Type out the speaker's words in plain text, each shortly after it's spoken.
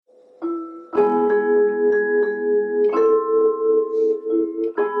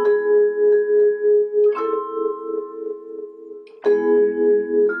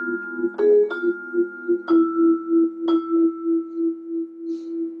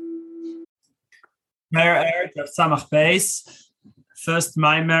Samach Beis, first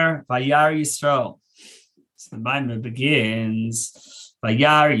Maimer, Vayar Yisrael. So the Maimer begins,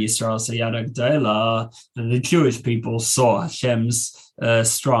 Vayar Yisrael Sayad Agdola, and the Jewish people saw Hashem's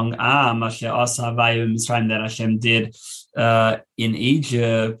strong arm, Asher Asa Havaya Mitzrayim, that Hashem did in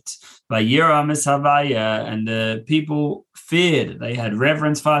Egypt, Vayiram es Havaya, and the people feared, they had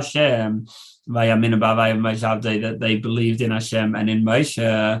reverence for Hashem, that they believed in Hashem and in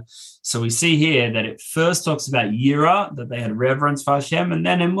Moshe. So we see here that it first talks about Yira, that they had reverence for Hashem, and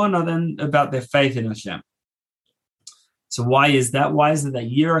then Emunah, then about their faith in Hashem. So why is that? Why is it that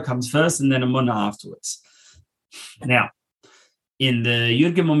Yira comes first and then Emunah afterwards? Now, in the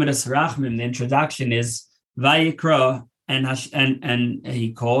Yud Gimel Midas Rachmim, the introduction is Vayikra, and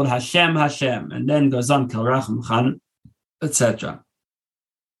he called Hashem, and then goes on Kel Racham Chan, etc.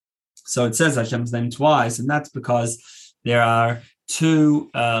 So it says Hashem's name twice, and that's because there are two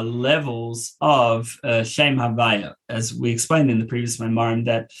levels of Shem Havaya, as we explained in the previous Maimarim,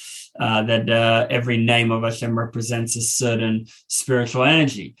 that every name of Hashem represents a certain spiritual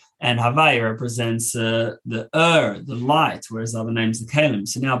energy, and Havaya represents the the light, whereas other names the Kalim.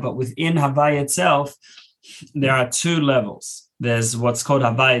 So now, but within Havaya itself, there are two levels. There's what's called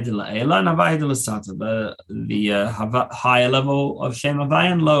Havaya de La'ela and Havaya de L'Sata, the higher level of Shem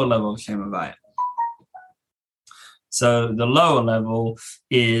Havaya and lower level of Shem Havaya. So the lower level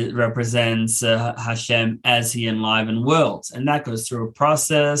represents Hashem as he enlivened worlds. And that goes through a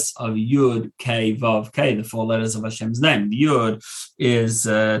process of Yud, K, Vav, K, the four letters of Hashem's name. The Yud is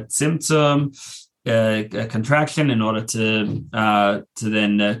tzimtzum, a contraction in order to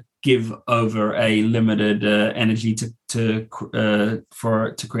then give over a limited energy to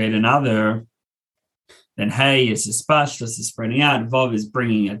create another. Then Hey is a spashtus, is spreading out. Vav is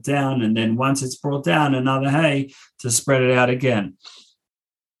bringing it down, and then once it's brought down, another Hey to spread it out again.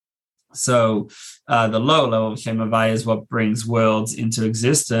 So the lower level of Shem Havaya is what brings worlds into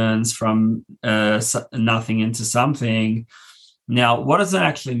existence from nothing into something. Now, what does it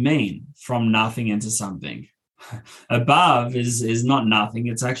actually mean, from nothing into something? Above is not nothing.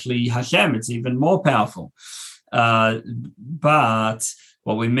 It's actually Hashem. It's even more powerful. But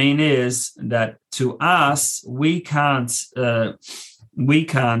what we mean is that to us, we can't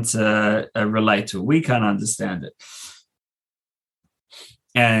relate to it. We can't understand it,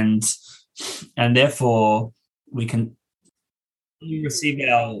 and therefore we can receive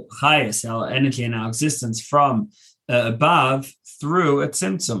our highest, our energy and our existence from above through a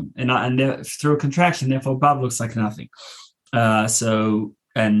tzimtzum and through a contraction. Therefore, above looks like nothing.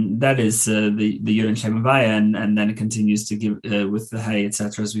 And that is the Yud and Shem Havaya, and then it continues to give with the Hey,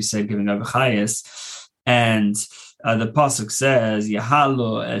 etc., as we said, giving over Chayas. And the pasuk says,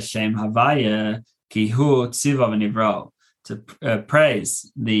 "Yahalu Shem Havaya ki hu tziva v'nivro," to praise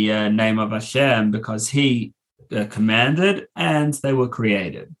the name of Hashem because He commanded and they were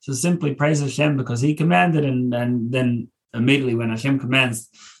created. So simply praise Hashem because He commanded, and then immediately when Hashem commands,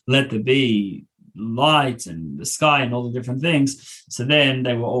 let there be light and the sky and all the different things, so then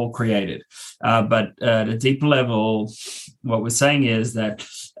they were all created. But at a deeper level, what we're saying is that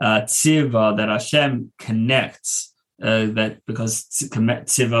tziva, that Hashem connects, that because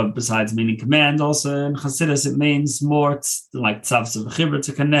tziva, besides meaning command, also in Chassidus it means more like tzavs of chibra,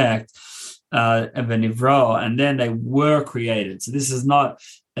 to connect, and then they were created. So this is not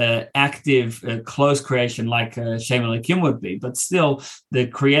active, close creation like Shem Elokim would be, but still the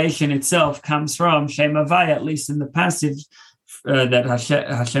creation itself comes from Shem Havaya, at least in the passage that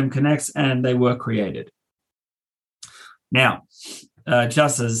Hashem connects, and they were created. Now,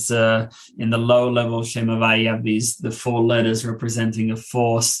 just as in the low level of Shem Havaya you have the four letters representing a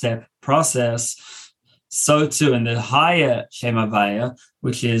 4-step process, so too in the higher Shem Havaya,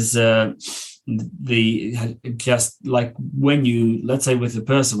 which is just like when you, let's say with a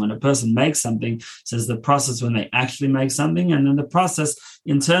person, when a person makes something, says the process when they actually make something, and then the process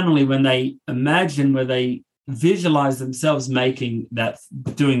internally when they imagine, where they visualize themselves making that,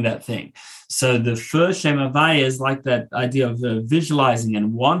 doing that thing. So the first Shem Havaya is like that idea of visualizing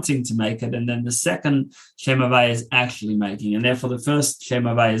and wanting to make it, and then the second Shem Havaya is actually making, and therefore the first Shem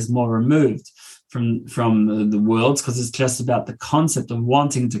Havaya is more removed from the worlds, because it's just about the concept of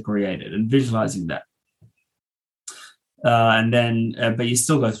wanting to create it and visualizing that. But you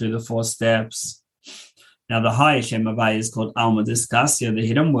still go through the 4 steps. Now, the higher Shem Havaya is called Alma Diskasya, the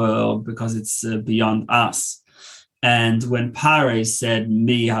hidden world, because it's beyond us. And when Pare said,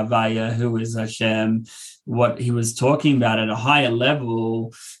 Mi Havaya, who is Hashem, what he was talking about at a higher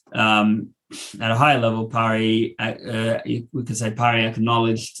level at a high level, Pari, we could say Pari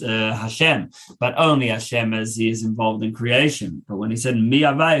acknowledged Hashem, but only Hashem as he is involved in creation. But when he said, Mi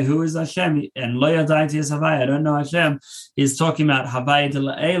Havai, who is Hashem? And Lo Yadaiti is Havai, I don't know Hashem, he's talking about Havai de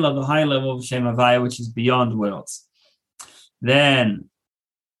La'ela, the high level of Shem Havai, which is beyond worlds. Then,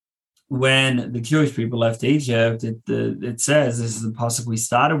 when the Jewish people left Egypt, it says, this is the pasuk we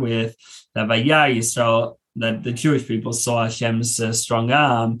started with, that Vayar Yisrael, that the Jewish people saw Hashem's strong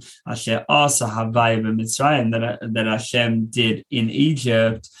arm, Asher Asa Havai b'Mitzrayim, that Hashem did in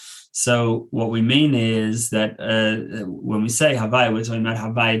Egypt. So what we mean is that when we say Havai, we're talking about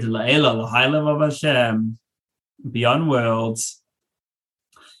Havai de La'ela, the high level of Hashem, beyond worlds,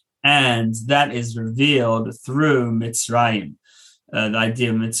 and that is revealed through Mitzrayim. The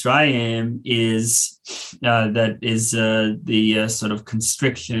idea of Mitzrayim is the sort of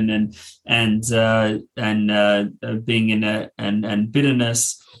constriction and being in and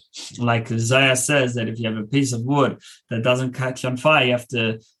bitterness. Like Isaiah says, that if you have a piece of wood that doesn't catch on fire, you have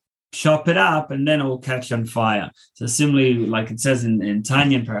to chop it up and then it will catch on fire. So similarly, like it says in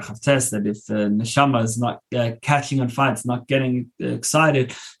Tanya and Parachav Tes, that if the neshama is not catching on fire, it's not getting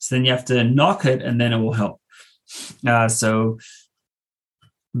excited, so then you have to knock it and then it will help.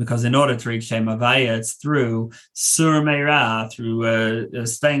 Because in order to reach Shem Havaya, it's through Sur Meira, through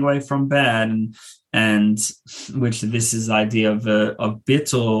staying away from bad, and which this is the idea of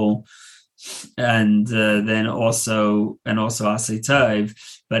bittul, and then also Asitov.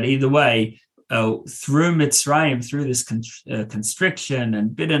 But either way, through Mitzrayim, through this constriction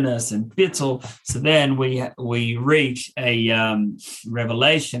and bitterness and bittul, so then we reach a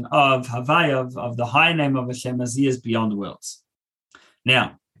revelation of Havaya, of the high name of Hashem as he is beyond worlds.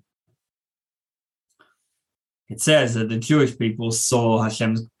 Now, it says that the Jewish people saw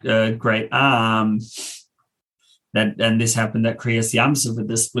Hashem's great arm, and this happened at Kriyas Yamsuf, at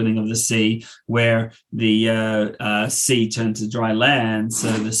the splitting of the sea, where the sea turned to dry land. So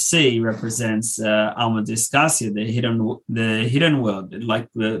the sea represents Alma Discasia, the hidden world.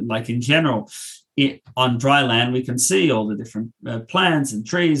 Like in general, on dry land we can see all the different plants and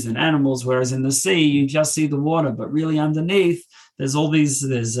trees and animals, whereas in the sea you just see the water, but really underneath there's all these,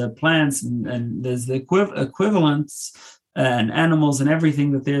 there's plants and there's the equivalents and animals and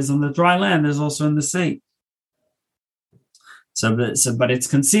everything that there's on the dry land, there's also in the sea. But it's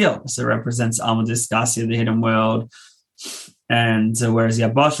concealed. So it represents Alma Discasia, the hidden world. And whereas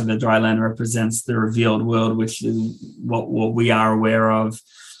Yabasha, the dry land, represents the revealed world, which is what we are aware of.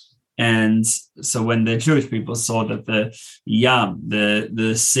 And so when the Jewish people saw that the Yam,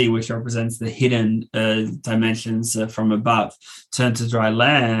 the sea, which represents the hidden dimensions from above, turned to dry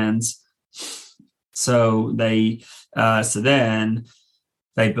land, so then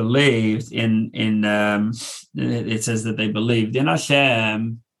they believed in it says that they believed in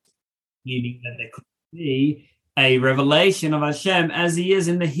Hashem, meaning that there could be a revelation of Hashem as he is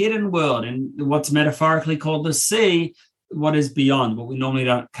in the hidden world, and what's metaphorically called the sea, what is beyond, what we normally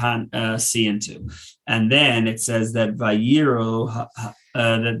can't see into. And then it says that Vayiru,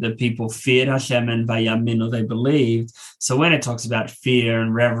 that the people feared Hashem, and Vayaminu, they believed. So when it talks about fear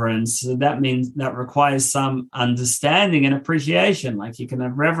and reverence, that means that requires some understanding and appreciation. Like you can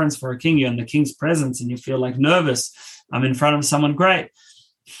have reverence for a king, you're in the king's presence and you feel like nervous, I'm in front of someone great.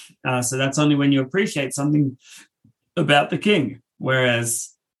 So that's only when you appreciate something about the king. Whereas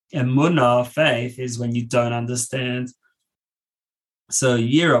emunah, faith, is when you don't understand. So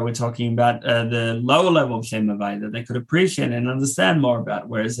Yira, we're talking about the lower level of Shem Havai, that they could appreciate and understand more about,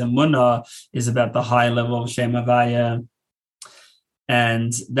 whereas Emunah is about the high level of Shem Havai.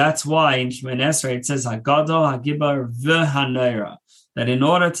 And that's why in Shemon Esrei it says, Hagadol, Hagibar, V'Hanoira, that in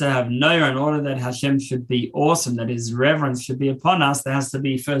order to have Noira, in order that Hashem should be awesome, that his reverence should be upon us, there has to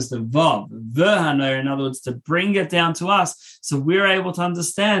be first a Vav, V'Hanoira, in other words, to bring it down to us, so we're able to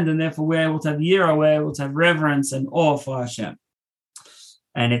understand, and therefore we're able to have Yira, we're able to have reverence and awe for Hashem.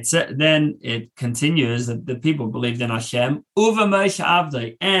 And then it continues that the people believed in Hashem, Uva Moshe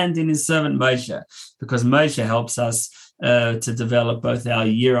Avdei, and in his servant Moshe, because Moshe helps us to develop both our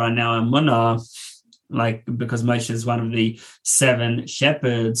Yira and our Emunah, because Moshe is one of the 7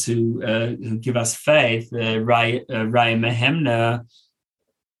 shepherds who give us faith, Rai Mehemna.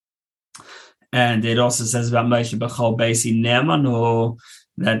 And it also says about Moshe, B'chol Beisi Ne'emanu,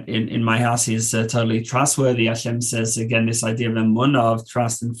 that in my house he is totally trustworthy. Hashem says, again, this idea of emunah, of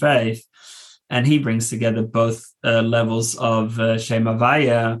trust and faith. And he brings together both levels of Shem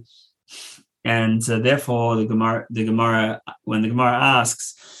Havaya. And therefore, the Gemara, when the Gemara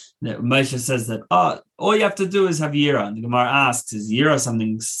asks, that Moshe says that, all you have to do is have Yira. And the Gemara asks, is Yira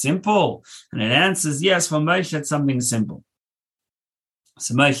something simple? And it answers, yes, for Moshe, it's something simple.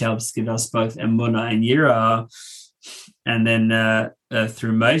 So Moshe helps give us both Emunah and Yira, and then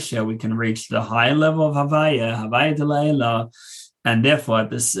through Moshe we can reach the higher level of Havaya de Leila, and therefore at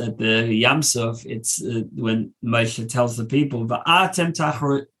the Yam Suf, it's when Moshe tells the people, "Va'atem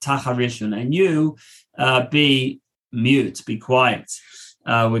tacharishon," and you be mute, be quiet.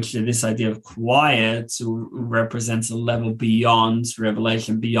 Which this idea of quiet represents a level beyond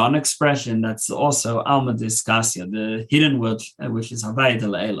revelation, beyond expression. That's also Alma Discassia, the hidden word, which is Havaya de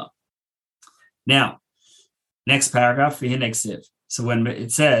Leila. Now, next paragraph, so when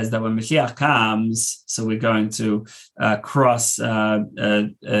it says that when Mashiach comes, so we're going to cross a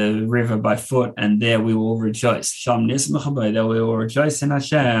river by foot, and there we will rejoice. Sham nismach, there we will rejoice in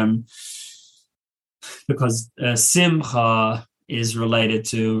Hashem, because Simcha is related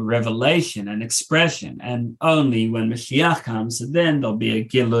to revelation and expression, and only when Mashiach comes, so then there'll be a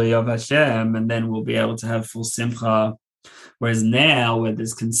Gilui of Hashem, and then we'll be able to have full Simcha. Whereas now, where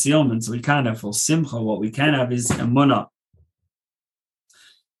there's concealment, so we can't have full Simcha. What we can have is Emunah.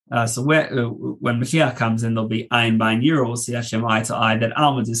 So when Mashiach comes in, there'll be Ein Bain Yira, we'll see Hashem eye to eye, that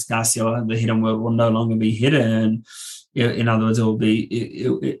Alma Discasio, the hidden word, will no longer be hidden. In other words, we'll be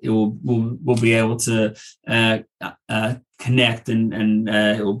able to connect, and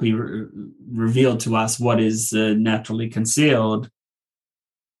it will be revealed to us what is naturally concealed,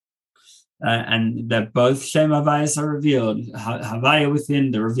 and that both Shem Havayas are revealed. Havaya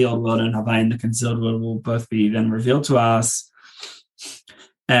within the revealed world and Havaya in the concealed world will both be then revealed to us.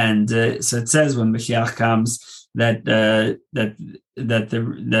 And so it says when Mashiach comes that the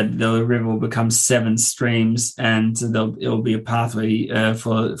river will become 7 streams, and it will be a pathway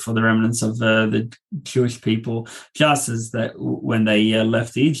for the remnants of the Jewish people, just as that when they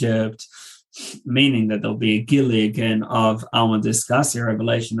left Egypt, meaning that there'll be a gili again of Alma Discassia,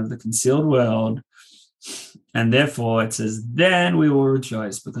 revelation of the concealed world. And therefore it says, then we will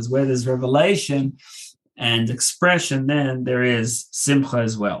rejoice, because where there's revelation and expression, then there is simcha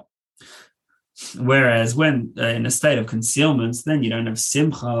as well. Whereas when in a state of concealment, then you don't have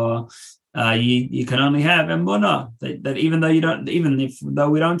simcha. You can only have emunah, that even though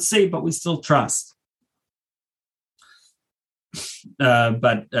we don't see, but we still trust.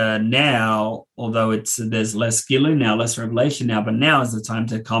 But now, although there's less gilu now, less revelation now, but now is the time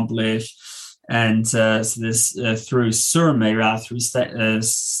to accomplish. And so this through sur meira, through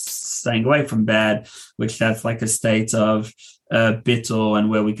staying away from bad, which that's like a state of bittul, and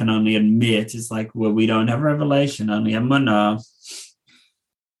where we can only admit, is like where we don't have revelation, only emunah.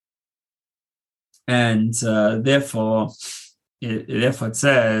 And therefore it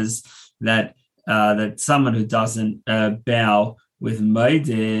says that someone who doesn't bow with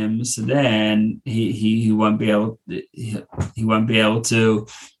moedim, so then he won't be able to.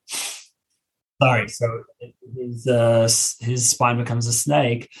 Sorry, so his spine becomes a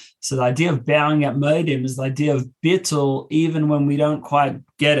snake. So the idea of bowing at moedim is the idea of bittul, even when we don't quite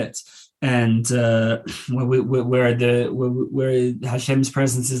get it, and where Hashem's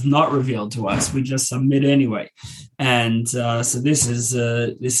presence is not revealed to us, we just submit anyway. And so this is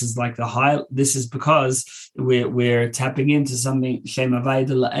like the high. This is because we're tapping into something Shem Havaya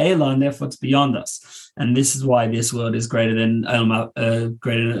de Leila, and therefore it's beyond us. And this is why this world is greater than Olam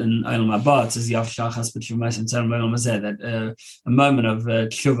Haba. It says Yav Shachas b'Tshuvah and Tzom Olam Hazeh, that a moment of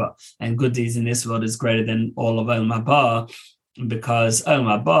tshuva and good deeds in this world is greater than all of Olam Haba, because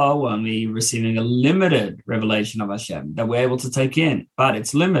Olam Haba will only receiving a limited revelation of Hashem that we're able to take in, but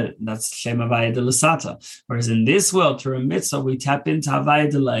it's limited. That's Shem Havaya de Lasata. Whereas in this world, through a mitzvah, we tap into Havaya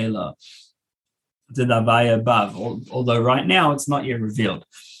de Leila, the Havaya above, although right now it's not yet revealed.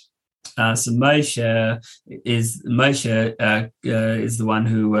 So Moshe is the one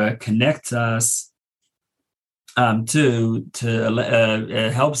who connects us to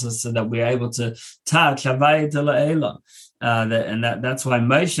helps us so that we're able to touch Havaya de Leila. That's why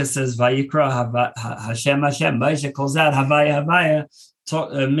Moshe says Vayikra Hashem Hashem. Moshe calls out Havaya Havaya,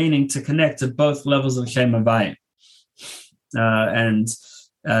 meaning to connect to both levels of Shem Havaya. And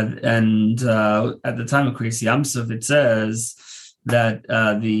at the time of Kriyas Yam Suf, it says that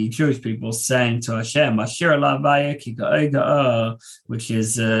the Jewish people sang to Hashem, Ashir Havaya Ki Ga'ega, which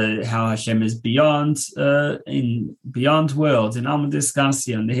is how Hashem is beyond worlds, in Alma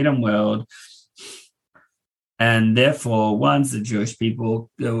Discassia, in the hidden world. And therefore, once the Jewish people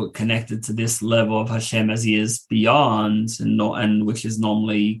were connected to this level of Hashem as he is beyond, and which is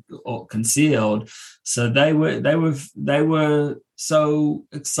normally concealed, so they were so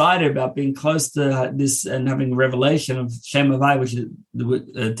excited about being close to this and having revelation of Shem Havaya, which is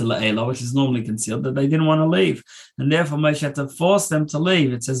which is normally concealed, that they didn't want to leave. and therefore Moshe had to force them to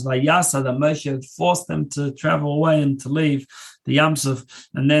leave. It says Vayasa that Moshe had forced them to travel away and to leave the Yam Suf,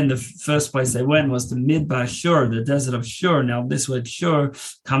 and then the first place they went was the Midbar Shur, the desert of Shur. Now this word Shur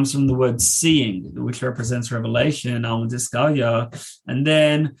comes from the word seeing, which represents revelation, Alma Disgalia, and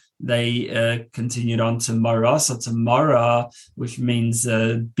then they continued on to Marasa, to Mara, which means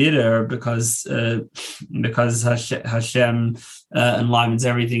bitter, because Hashem enlivens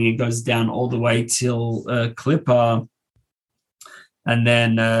everything. It goes down all the way till Klippa. And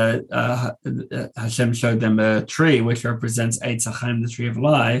then Hashem showed them a tree, which represents Eitz HaChaim, the tree of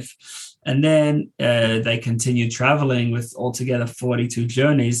life. And then they continued traveling with altogether 42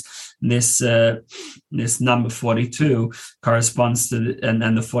 journeys. This number 42 corresponds to,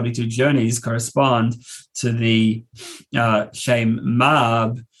 and the 42 journeys correspond to the Shem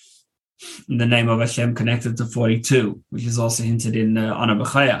Mab, the name of Hashem connected to 42, which is also hinted in Ana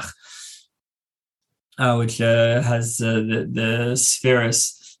B'Chayach, which has the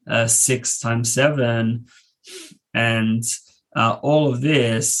spheres 6 times 7. And all of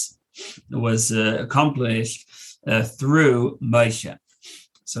this was accomplished through Moshe.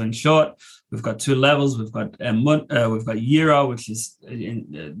 So in short, we've got 2 levels. We've got Yira, which is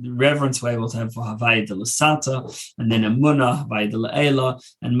in reverence we're able to have for Havaya de Lasata, and then Emunah, Havaya de La'ela.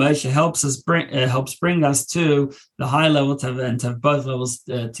 And Moshe helps bring us to the high level to have both levels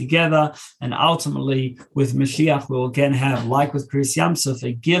together. And ultimately, with Mashiach, we will again have, like with Kriyas Yamsuf,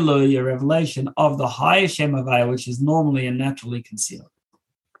 a Gilui, a revelation of the higher Shem Havaya, which is normally and naturally concealed.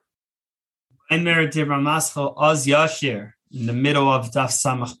 Emer Dibra Maschel Oz Yashir, in the middle of Daf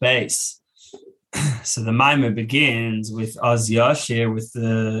Samach Beis. So the Maimah begins with Oz Yashir, with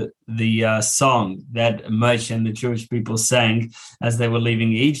the song that Moshe and the Jewish people sang as they were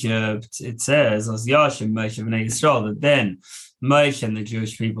leaving Egypt. It says Oz Yashir, Moshe B'nai Yisrael, that then Moshe and the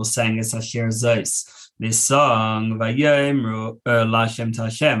Jewish people sang as Asher Zos, this song, Vayemru Lashem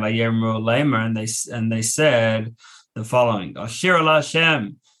Tashem, Vayemru Leimer, and they said the following: Asher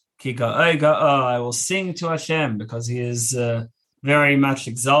Lashem, I will sing to Hashem because he is very much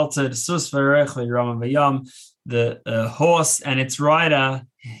exalted. The horse and its rider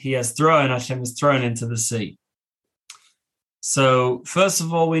Hashem has thrown into the sea. So first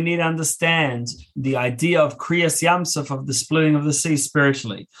of all, we need to understand the idea of Kriyas Yamsuf, of the splitting of the sea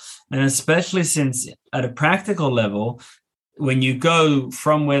spiritually. And especially since at a practical level, when you go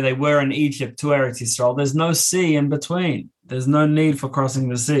from where they were in Egypt to Eretz Yisrael, there's no sea in between. There's no need for crossing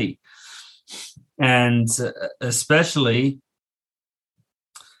the sea. And especially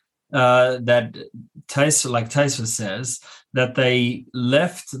that Taisva says, that they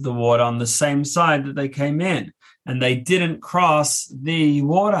left the water on the same side that they came in, and they didn't cross the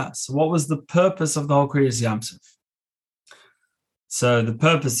water. So what was the purpose of the whole Kriyas Yamsuf? So the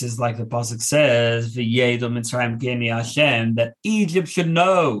purpose is, like the pasuk says, "V'yedu Mitzrayim k'ani Hashem," that Egypt should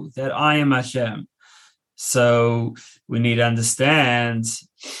know that I am Hashem. So we need to understand.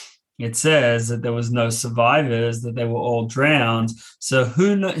 It says that there was no survivors, that they were all drowned. So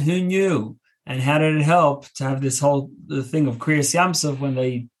who knew, and how did it help to have this whole thing of Kriyas Yamsuf when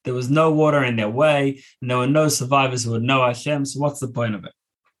there was no water in their way, and there were no survivors who would know Hashem? So what's the point of it?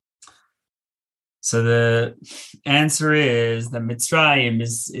 So the answer is that Mitzrayim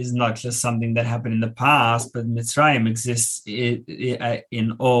is not just something that happened in the past, but Mitzrayim exists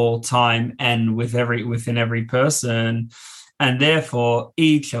in all time and within every person. And therefore,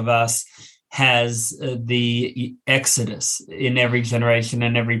 each of us has the Exodus in every generation,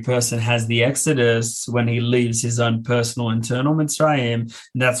 and every person has the Exodus when he leaves his own personal internal Mitzrayim.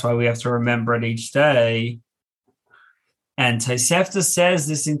 And that's why we have to remember it each day. And Tosefta says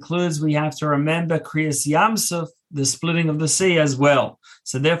this includes, we have to remember Kriyas Yamsuf, the splitting of the sea as well.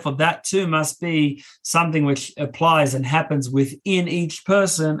 So therefore, that too must be something which applies and happens within each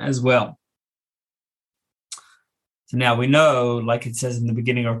person as well. So now we know, like it says in the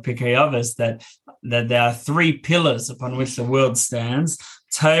beginning of Pirkei Avos, that there are 3 pillars upon which the world stands: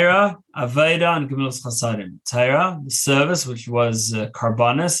 Torah, Aveda, and Gemilas Chasadim. Torah, the service, which was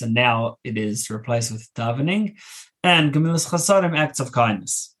Karbanis, and now it is replaced with davening, and Gemilas Chasadim, acts of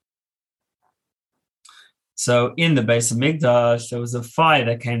kindness. So in the Beis Hamikdash, there was a fire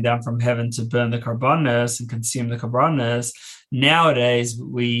that came down from heaven to burn the Karbanis and consume the Karbanis. Nowadays,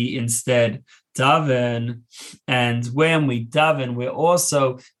 we instead daven, and when we daven, we're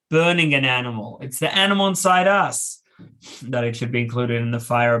also burning an animal. It's the animal inside us that it should be included in the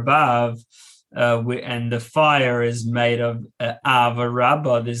fire above, and the fire is made of Ava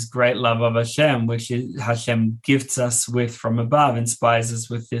Rabbah, this great love of Hashem, which is Hashem gifts us with from above, inspires us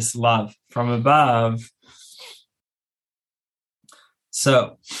with this love from above.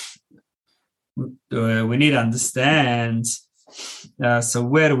 So we need to understand. So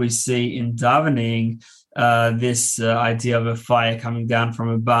where do we see in davening this idea of a fire coming down from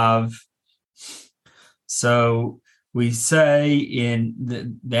above? So we say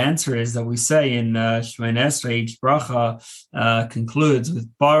the answer is that we say in Shemon Esrei, each bracha concludes with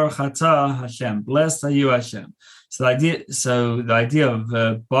Baruch Atah Hashem, blessed are you Hashem. So the idea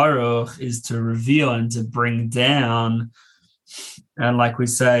of Baruch is to reveal and to bring down, and like we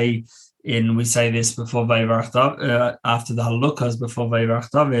say this before Vayvarach David, after the Halukas before Vayvarach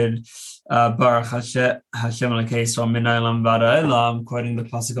David, Baruch Hashem Elokei Yisrael min ha'olam v'ad ha'olam, quoting the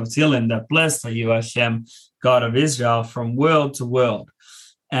pasuk of Tehillim, that blessed are you Hashem, God of Israel, from world to world.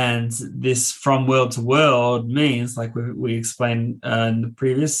 And this from world to world means, like we explained in the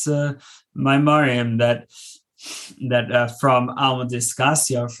previous Maimorim, that from Alma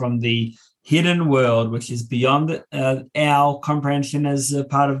Discassia, from the hidden world, which is beyond our comprehension as a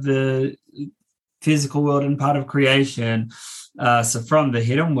part of the physical world and part of creation. So from the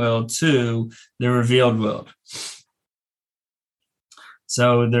hidden world to the revealed world.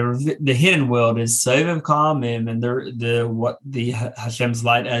 So the hidden world is Sovev Ka'amim, and the Hashem's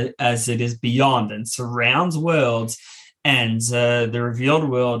light as it is beyond and surrounds worlds. And the revealed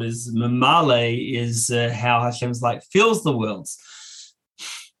world is Mamale, is how Hashem's light fills the worlds.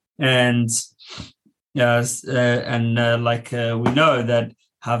 And like we know that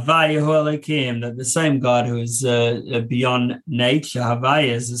Havaya Hu Elokim, that the same God who is beyond nature, Havaya,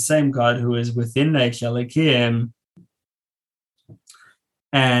 is the same God who is within nature, Elokim.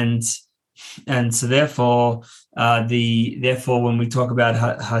 And so therefore when we talk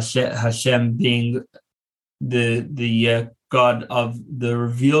about Hashem being the God of the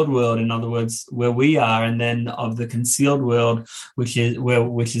revealed world, in other words, where we are, and then of the concealed world, which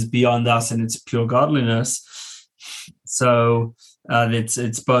is beyond us and its pure godliness. So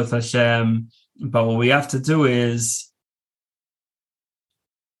it's both Hashem, but what we have to do is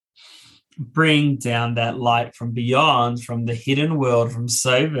bring down that light from beyond, from the hidden world, from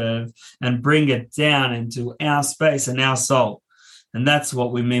Sovev, and bring it down into our space and our soul. And that's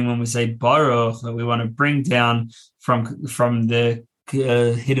what we mean when we say Baruch, that we want to bring down from the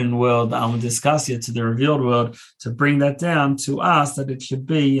hidden world, Alma Discassia, to the revealed world, to bring that down to us, that it should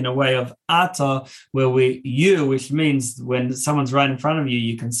be in a way of Ata, where which means when someone's right in front of you,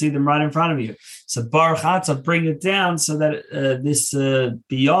 you can see them right in front of you. So Baruch Ata, bring it down so that this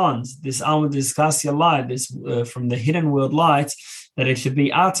beyond, this Alma Discassia light, this from the hidden world light, that it should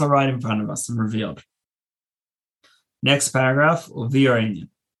be Ata right in front of us and revealed. Next paragraph, Uvi'or.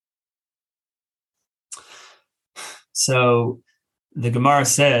 So the Gemara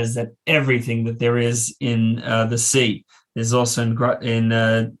says that everything that there is in the sea, there's also in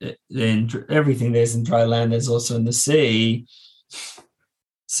everything there's in dry land, there's also in the sea.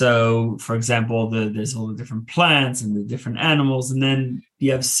 So, for example, there's all the different plants and the different animals, and then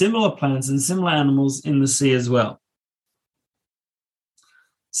you have similar plants and similar animals in the sea as well.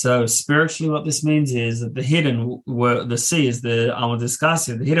 So spiritually, what this means is that the hidden world, the sea is the Alma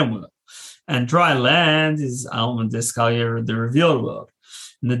Discassia, the hidden world, and dry land is Alma Discassia, the revealed world.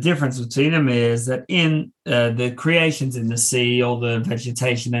 And the difference between them is that in the creations in the sea, all the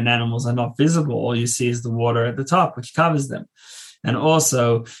vegetation and animals are not visible. All you see is the water at the top, which covers them. And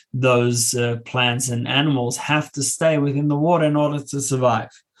also, those plants and animals have to stay within the water in order to survive.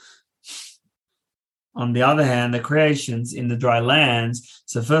 On the other hand, the creations in the dry lands,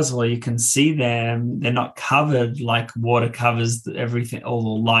 so first of all, you can see them. They're not covered like water covers everything, all the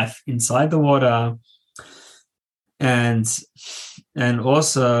life inside the water. And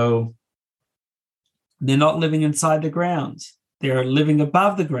also, they're not living inside the ground. They're living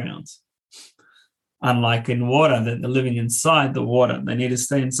above the ground. Unlike in water, that they're living inside the water. They need to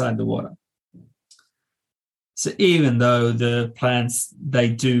stay inside the water. So even though the plants, they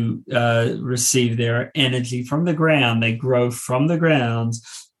do receive their energy from the ground, they grow from the ground,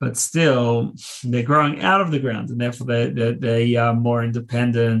 but still they're growing out of the ground, and therefore they are more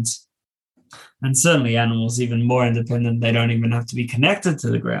independent. And certainly animals even more independent. They don't even have to be connected to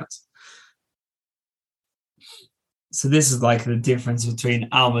the ground. So this is like the difference between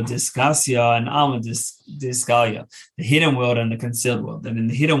Alma Discassia and Alma Discalia, the hidden world and the concealed world. And in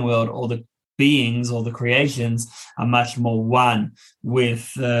the hidden world, all the beings, all the creations are much more one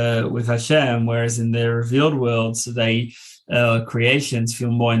with Hashem, whereas in the revealed world, so they creations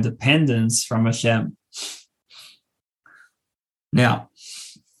feel more independence from Hashem. Now,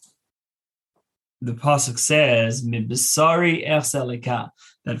 the pasuk says, "Mibasari erselika,"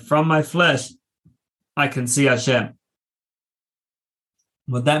 that from my flesh I can see Hashem.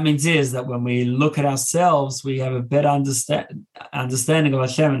 What that means is that when we look at ourselves, we have a better understanding of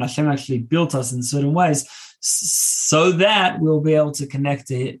Hashem, and Hashem actually built us in certain ways so that we'll be able to connect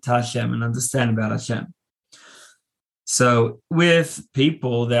to Hashem and understand about Hashem. So with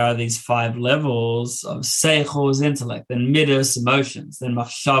people, there are these 5 levels of seichel, intellect, then midas, emotions, then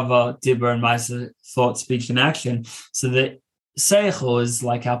machshava, dibur, and maisa, thought, speech, and action. So the seichel is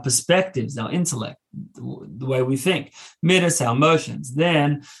like our perspectives, our intellect, the way we think. Midas, our emotions.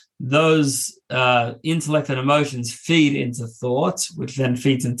 Then those intellect and emotions feed into thought, which then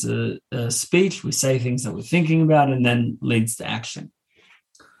feeds into speech. We say things that we're thinking about, and then leads to action.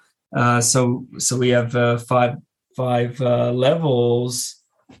 So we have five levels.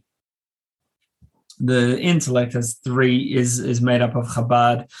 The intellect has 3, is made up of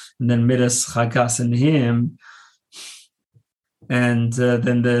Chabad, and then Midas, Chagas, and Him. And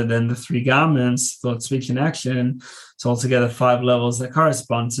then the 3 garments, thought, speech, and action. So altogether 5 levels that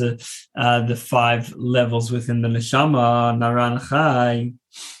correspond to the 5 levels within the neshama, Naran Chai.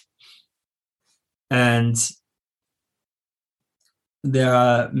 And there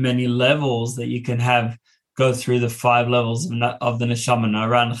are many levels that you can have go through the 5 levels of the neshama,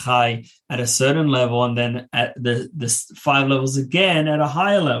 Naran Chai, at a certain level, and then at the 5 levels again at a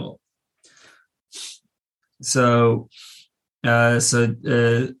higher level. So because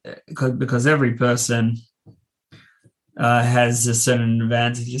every person has a certain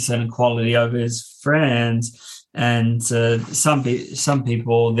advantage, a certain quality over his friends, and some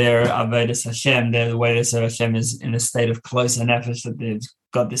people, their avodas Hashem, the way they serve Hashem is in a state of closer nefesh, that they've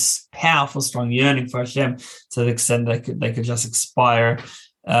got this powerful, strong yearning for Hashem to the extent they could just expire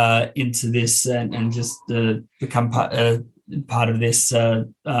into this and just become part of this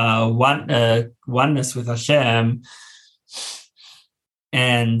oneness with Hashem.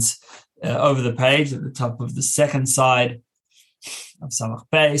 And over the page at the top of the second side of Samach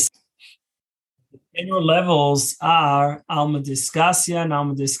Beis, the general levels are Alma Diskasia and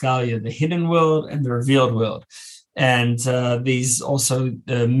Alma Diskalia, the hidden world and the revealed world. And these also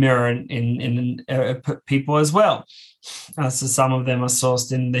mirror in people as well. So some of them are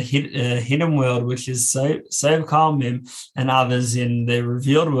sourced in the hidden world, which is Sev Kalmim, and others in the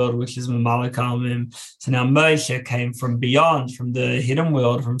revealed world, which is Mamala Kalmim. So now Moshe came from beyond, from the hidden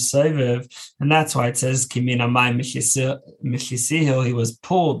world, from Sevev, and that's why it says Kimina Mai Mishisihil, he was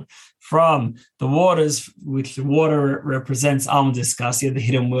pulled from the waters, which the water represents Alma Diskasia, the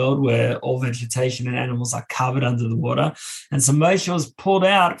hidden world, where all vegetation and animals are covered under the water. And so Moshe was pulled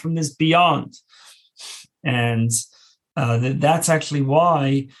out from this beyond. And that's actually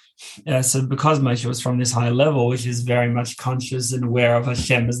why, so because Moshe was from this high level, which is very much conscious and aware of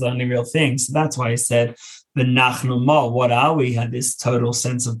Hashem as the only real thing, so that's why he said, V'nachnu ma, what are we? Had this total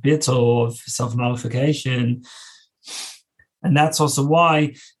sense of bittul, of self-nullification. And that's also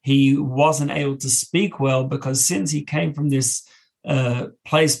why he wasn't able to speak well, because since he came from this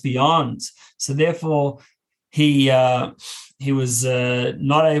place beyond, so therefore he was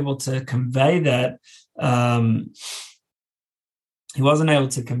not able to convey that. He wasn't able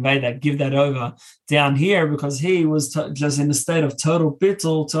to convey that, give that over down here, because he was just in a state of total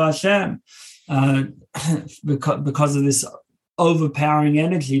bittul to Hashem because of this overpowering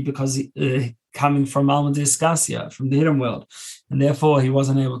energy, because coming from Alma Diskasia, from the hidden world, and therefore he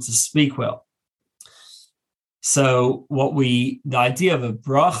wasn't able to speak well. So the idea of a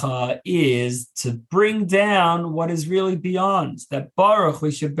bracha is to bring down what is really beyond. That baruch,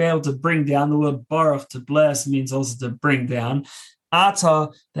 we should be able to bring down. The word baruch, to bless, means also to bring down.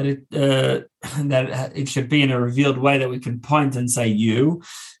 Ata, that it should be in a revealed way that we can point and say you,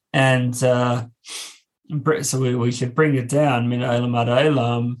 and so we should bring it down min olam ad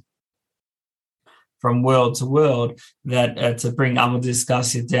olam, from world to world, that to bring Alma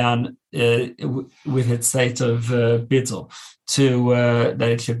Diskasia down with its state of bittul, to that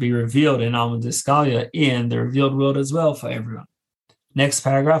it should be revealed in Alma Diskalia, in the revealed world as well for everyone. Next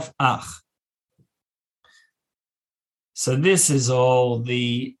paragraph, ach. So this is all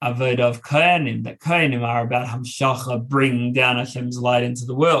the avodah of Kohanim, that Kohanim are about Hamshacha, bringing down Hashem's light into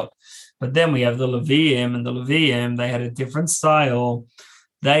the world. But then we have the Leviim, and the Leviim, they had a different style.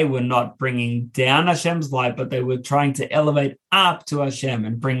 They were not bringing down Hashem's light, but they were trying to elevate up to Hashem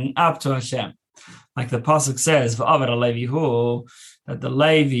and bringing up to Hashem. Like the pasuk says, "V'avad Levi hu," that the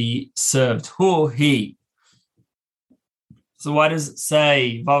Levi served hu, he. So why does it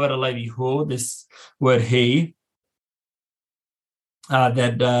say "V'avad Levi hu"? This word "he,"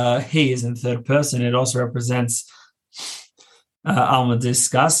 that he is in third person. It also represents Alma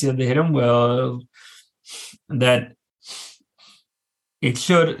Diskasia, the hidden world, that it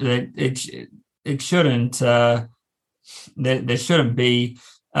shouldn't there shouldn't be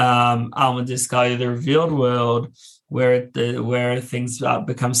Alma Disco, the revealed world, where things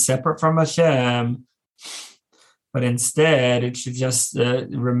become separate from Hashem, but instead it should just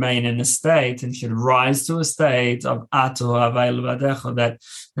remain in a state and should rise to a state of Atu Havai Levadecha, that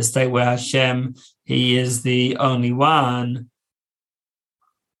the state where Hashem, He is the only one,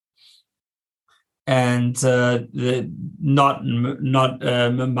 and not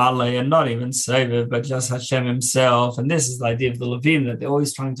Mamale and not even Sever, but just Hashem Himself. And this is the idea of the Levim, that they're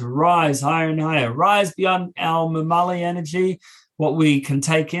always trying to rise higher and higher, rise beyond our Mamale energy, what we can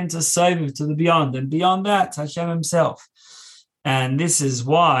take into Sever, to the beyond, and beyond that, Hashem Himself. And this is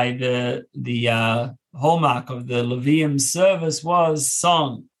why the hallmark of the Levim service was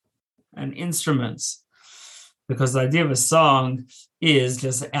song and instruments, because the idea of a song is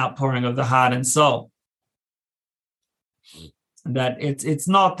just the outpouring of the heart and soul. That it's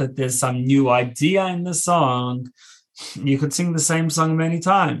not that there's some new idea in the song. You could sing the same song many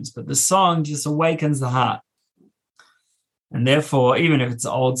times, but the song just awakens the heart. And therefore, even if it's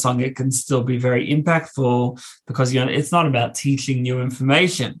an old song, it can still be very impactful, because it's not about teaching new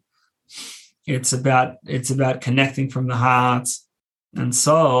information. It's about connecting from the heart and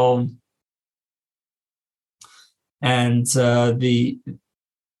soul. And the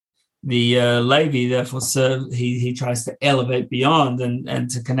Levi, therefore, he tries to elevate beyond and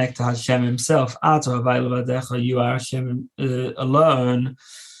to connect to Hashem Himself. You are Hashem alone,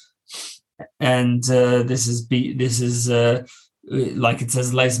 and this is like it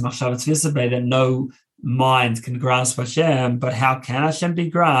says, that no mind can grasp Hashem. But how can Hashem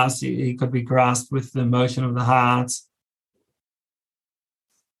be grasped? He could be grasped with the emotion of the heart.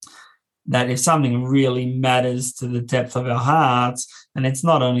 That if something really matters to the depth of our hearts, and it's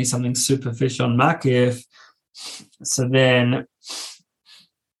not only something superficial and makif, something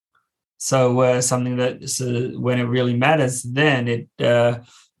that when it really matters, then it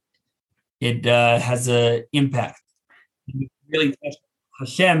has an impact. You really touch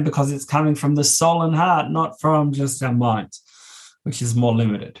Hashem because it's coming from the soul and heart, not from just our mind, which is more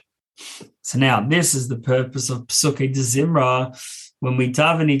limited. So now this is the purpose of Psukei de Zimra. When we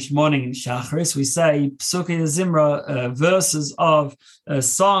daven each morning in Shacharis, we say Psukei de Zimra, verses of a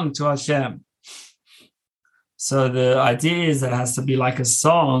song to Hashem. So the idea is that it has to be like a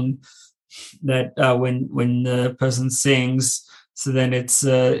song that when the person sings, so then it's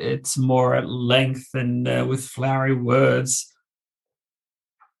more at length and with flowery words,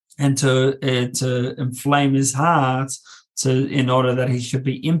 and to inflame his heart, in order that he should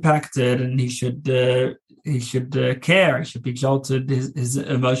be impacted and he should care, he should be jolted, his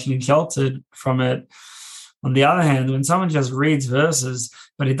emotionally jolted from it. On the other hand, when someone just reads verses,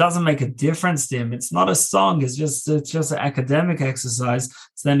 but it doesn't make a difference to him, it's not a song, it's just an academic exercise,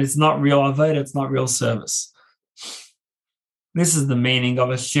 so then it's not real avodah, it's not real service. This is the meaning of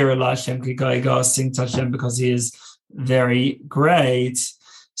a Shira LaHashem Ki Goigo, sing to Hashem because He is very great.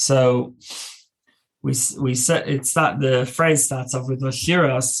 So the phrase starts off with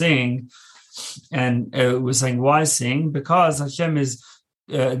Shira, sing, and we're saying why sing? Because Hashem is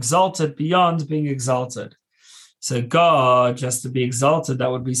exalted beyond being exalted. So God, just to be exalted,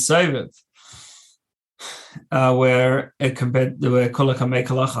 that would be Soviv. Where Kula Kamei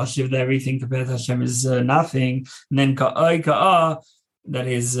Kalach Hashiv, everything compared to Hashem is nothing. And then Ka'ai, that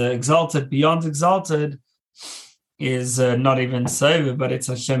is exalted beyond exalted, is not even Soviv, but it's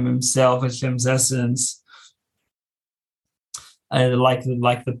Hashem Himself, Hashem's essence. Like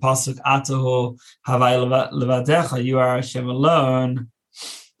the pasuk Atahu Havai Levadecha, you are Hashem alone.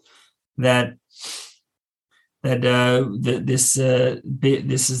 This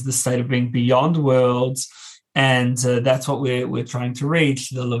is the state of being beyond worlds, and that's what we're trying to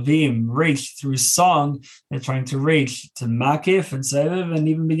reach. The Levim reach through song. They're trying to reach to Makif and Seviv, and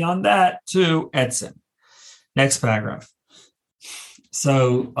even beyond that to Etzem. Next paragraph.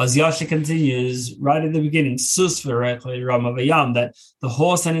 So as Yasha continues right at the beginning, Sus v'rechli Rama v'yam, that the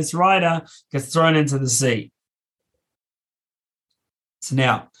horse and its rider gets thrown into the sea. So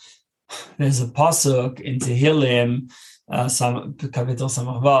now, there's a pasuk in Tehillim, Kapitel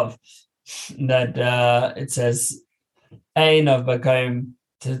Samach Vav, that it says, Ein of Bakom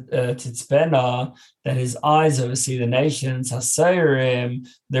Titzpena, that his eyes oversee the nations, Haseirim,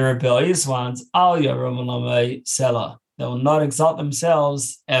 the rebellious ones, Al Yarom Alamei Selah. They will not exalt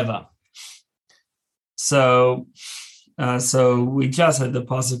themselves ever. So we just had the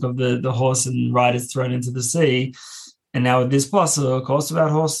pasuk of the horse and riders thrown into the sea. And now with this pasuk, also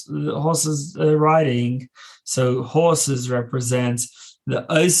about horses riding. So horses represent the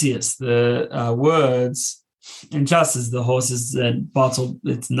osius, the words, And just as the horse is bottled,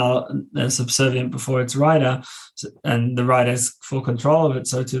 it's not subservient before its rider, and the rider has full control of it.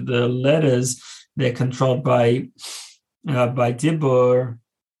 So to the letters, they're controlled by dibur.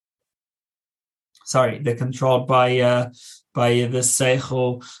 Sorry, they're controlled by the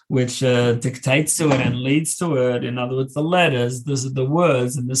seichel, which dictates to it and leads to it. In other words, the letters, those are the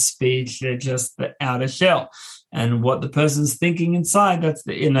words, and the speech, they're just the outer shell. And what the person's thinking inside, that's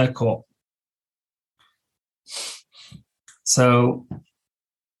the inner core. So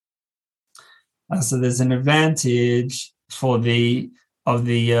there's an advantage of the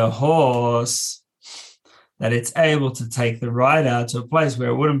horse that it's able to take the rider to a place where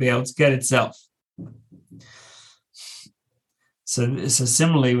it wouldn't be able to get itself. So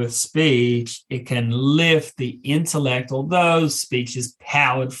similarly with speech, it can lift the intellect, although speech is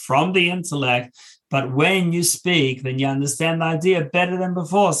powered from the intellect. But when you speak, then you understand the idea better than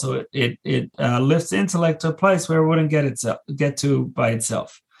before. So it lifts the intellect to a place where it wouldn't get to by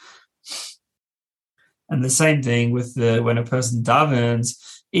itself. And the same thing with when a person davens,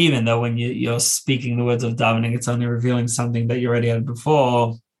 even though when you're speaking the words of davening, it's only revealing something that you already had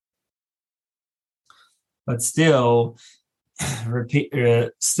before. But still,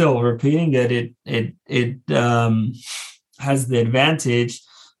 repeating it has the advantage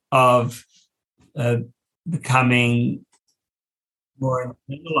of becoming more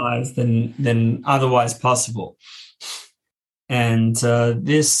internalized than otherwise possible. And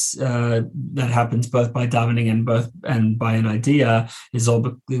this that happens both by davening and by an idea is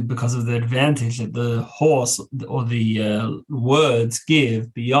all because of the advantage that the horse or the words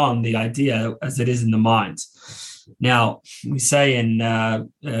give beyond the idea as it is in the mind. Now, we say in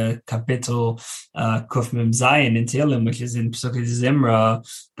Kapitel Kuf Mem Zayin in Tehillim, which is in Pesukei Zimra,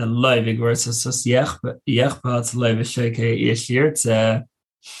 the Leib Igrosos Yechbat Leib Sheke Yeshirtze,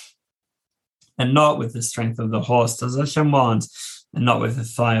 and not with the strength of the horse does Hashem want, and not with the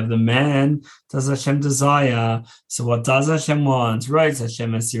thigh of the man does Hashem desire. So what does Hashem want? Right,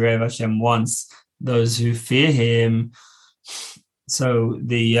 Hashem Esirev, Hashem wants those who fear Him. So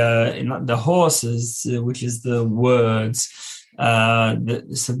the horses, which is the words,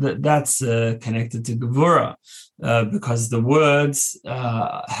 that's connected to Gevurah, because the words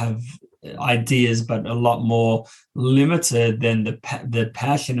have ideas, but a lot more limited than the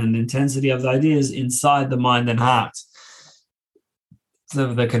passion and intensity of the ideas inside the mind and heart.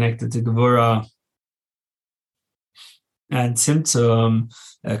 So they're connected to Gevurah and symptom,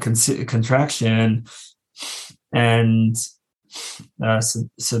 contraction, and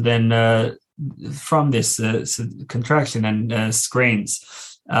so then from this contraction and screens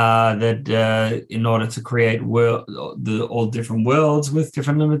that in order to create all different worlds with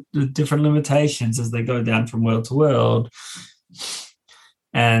different limitations as they go down from world to world.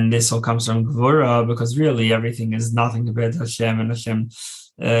 And this all comes from Gevurah, because really everything is nothing compared to Hashem, and Hashem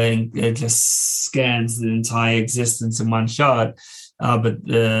it just scans the entire existence in one shot. But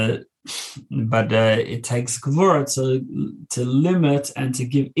it takes Gevurah to limit and to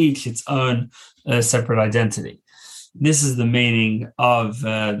give each its own separate identity. This is the meaning of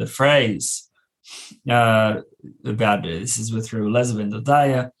the phrase about this is with Rabbi Leib and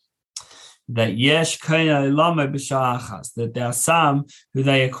Dodaya, that yesh koine lama b'sha'achas, that there are some who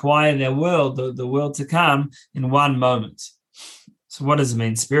they acquire their world, the world to come, in one moment. So what does it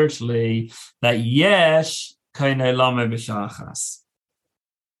mean spiritually? That yesh koine lama b'sha'achas,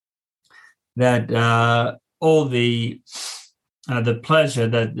 that all the pleasure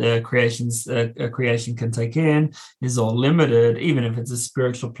that a creation can take in is all limited. Even if it's a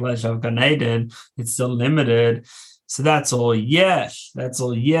spiritual pleasure of Gan Eden, it's still limited. So that's all yesh. That's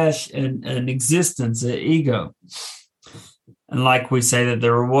all yesh and existence, ego. And like we say that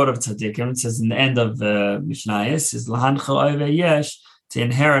the reward of tzaddikim, it says in the end of the Mishnayos, is lahancha over yesh, to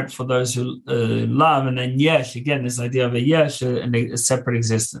inherit for those who love, and then yesh, again, this idea of a yesh, a separate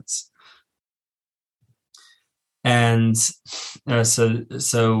existence. And so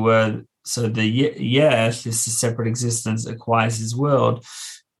the yesh, this separate existence, acquires his world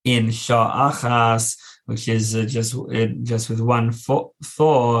in sha'achas, which is just with one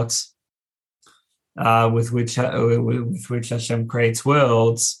thought, with which Hashem creates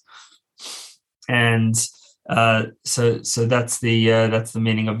worlds, and so that's the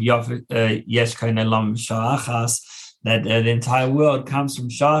meaning of yesh kain elam sha'achas, that the entire world comes from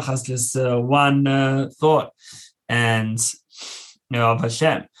sha'achas, just one thought, and of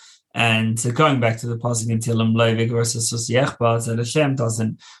Hashem. And going back to the pasuk in Tehillim, Leib versus Yechbat, that Hashem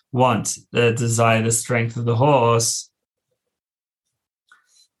doesn't want desire the strength of the horse.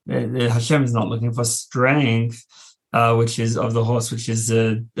 Hashem is not looking for strength, which is of the horse, which is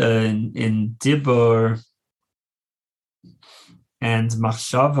in Dibur, and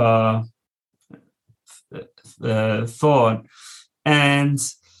machshava, thought, and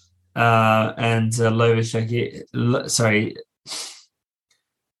sorry,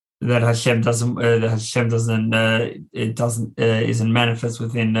 that Hashem doesn't isn't manifest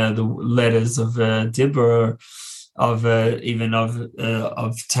within the letters of Dibur, of even of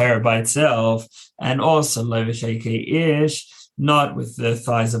Torah by itself, and also lo v'sheki ish, not with the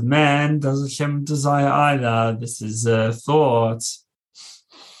thighs of man does Hashem desire either. This is thought,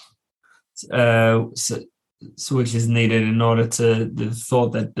 so which is needed in order to the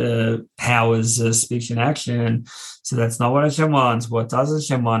thought that powers speech and action. So that's not what Hashem wants. What does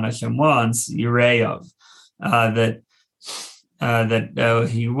Hashem want? Hashem wants Yireyav, that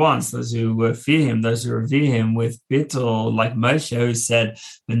he wants those who fear him, those who revere him with bittul, like Moshe, who said,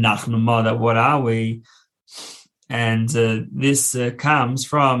 "V'nachnu ma," that what are we? And this comes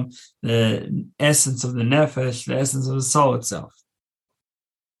from the essence of the nefesh, the essence of the soul itself.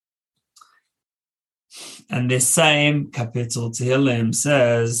 And this same kapitel Tehillim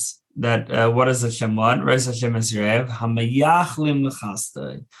says that what does Hashem want? Reis Hashem es Yerev, hamayachlim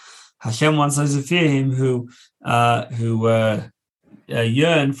l'chastei. Hashem wants those who fear him, who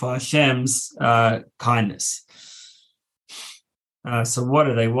yearn for Hashem's kindness. So what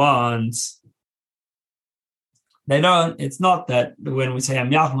do they want? They don't. It's not that when we say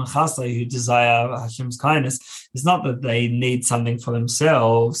hamayachlim l'chastei, who desire Hashem's kindness, it's not that they need something for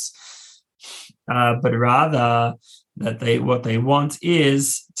themselves. But rather that what they want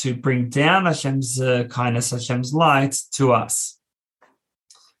is to bring down Hashem's kindness, Hashem's light to us.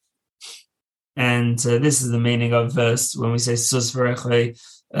 And this is the meaning of verse when we say sus v'reche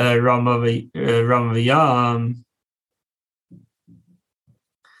rama v'yam,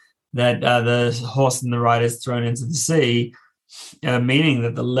 that the horse and the rider is thrown into the sea, meaning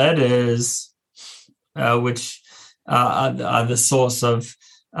that the letters, which are the source of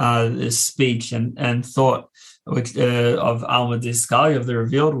speech and thought, which of Alma Diskalia, of the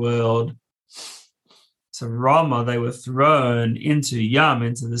revealed world. So Rama, they were thrown into Yam,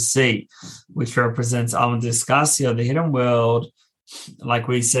 into the sea, which represents Alma Diskasia, the hidden world. Like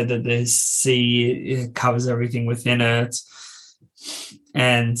we said, that the sea covers everything within it.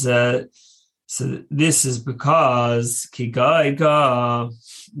 And so this is because Kigaiga,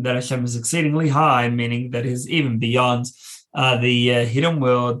 that Hashem is exceedingly high, meaning that he's even beyond the hidden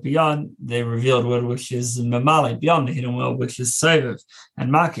world, beyond the revealed world, which is Mamali, beyond the hidden world, which is Sovev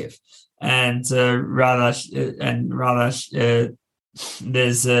and Makif, and rather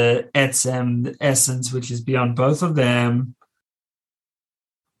there's Etzem, the essence, which is beyond both of them.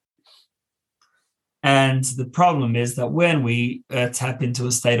 And the problem is that when we tap into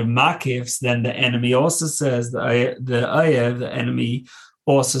a state of Makifs, then the enemy also says, the enemy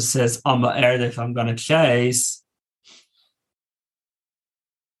also says, I'm if I'm going to chase.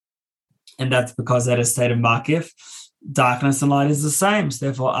 And that's because at a state of makif, darkness and light is the same. So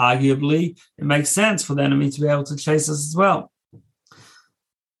therefore, arguably, it makes sense for the enemy to be able to chase us as well.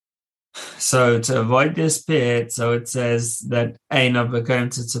 So to avoid this bit, so it says that Einav going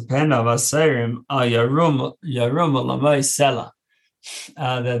to Tepena Vaserim are Yarum Lamay Sela.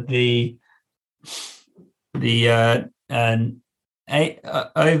 That the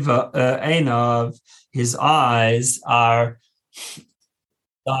Einav, his eyes are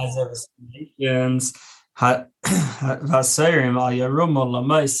eyes of nations, and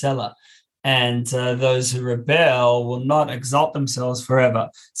those who rebel will not exalt themselves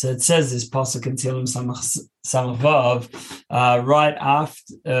forever. So it says this pasuk in Tehillim Samavav, right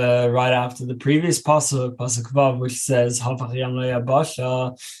after the previous pasuk Vav, which says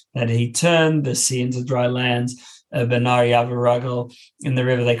that he turned the sea into dry land. Benari Avaragal, in the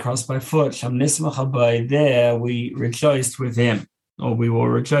river they crossed by foot. Sham Nismach, there we rejoiced with him, or we will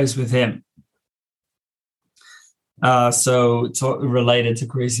rejoice with him. Related to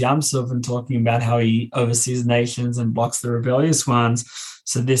Kriyas Yamsuf and talking about how he oversees nations and blocks the rebellious ones.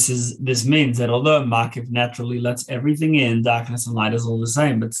 So this means that although Makif naturally lets everything in, darkness and light is all the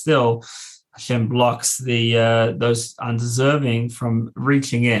same, but still Hashem blocks the those undeserving from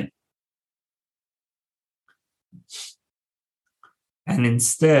reaching in. And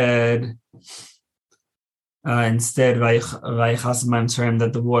instead, that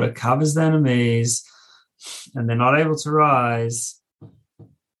the water covers the enemies and they're not able to rise.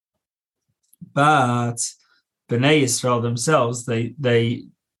 But Bnei Yisrael themselves, they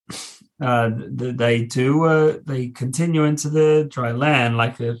continue into the dry land,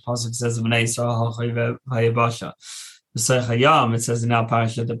 like the pasuk says, Bnei Yisrael ha'yabasha. It says in our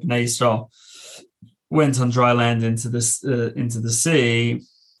parasha that Bnei Yisrael went on dry land into the sea.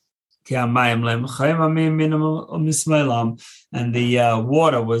 And the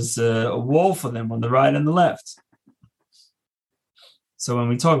water was a wall for them on the right and the left. So when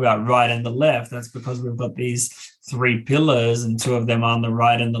we talk about right and the left, that's because we've got these three pillars, and two of them are on the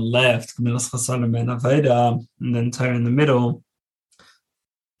right and the left, and then Torah in the middle.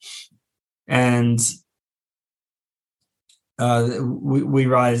 And we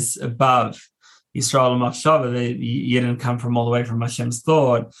rise above Yisrael and Machshava. You didn't come from all the way from Hashem's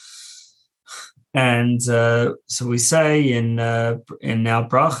thought. And so we say in our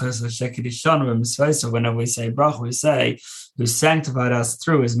brachas, so whenever we say bracha, we say, who sanctified us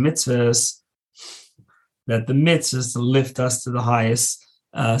through his mitzvahs, that the mitzvahs to lift us to the highest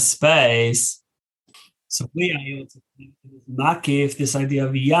space. So we are able to makif this idea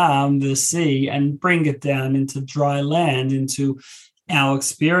of yam, the sea, and bring it down into dry land, into our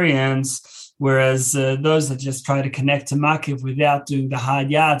experience. Whereas those that just try to connect to makif without doing the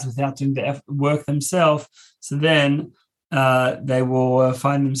hard yards, without doing the work themselves, so then they will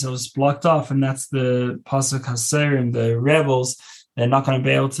find themselves blocked off, and that's the pasuk haserim, the rebels. They're not going to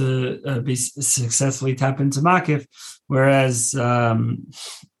be able to be successfully tap into makif, whereas we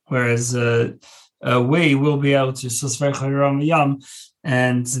will be able to susvech yam,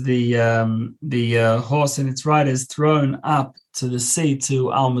 and the horse and its rider is thrown up to the sea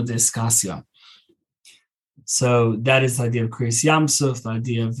to Alma Discassia. So that is the idea of Kriyas Yamsuf, the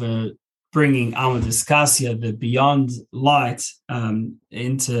idea of bringing Alma Discassia, the beyond light,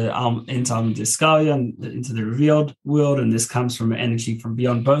 into Alma Discalia, into the revealed world, and this comes from energy from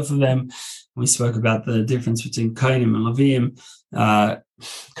beyond both of them. We spoke about the difference between Kohanim and Levim,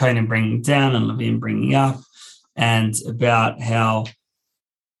 Kohanim bringing down and Levim bringing up, and about how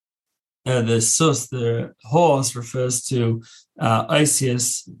the sus, the horse, refers to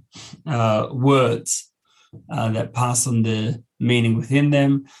Osius words that pass on the meaning within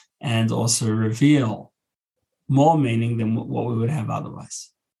them and also reveal more meaning than what we would have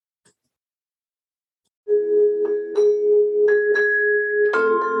otherwise.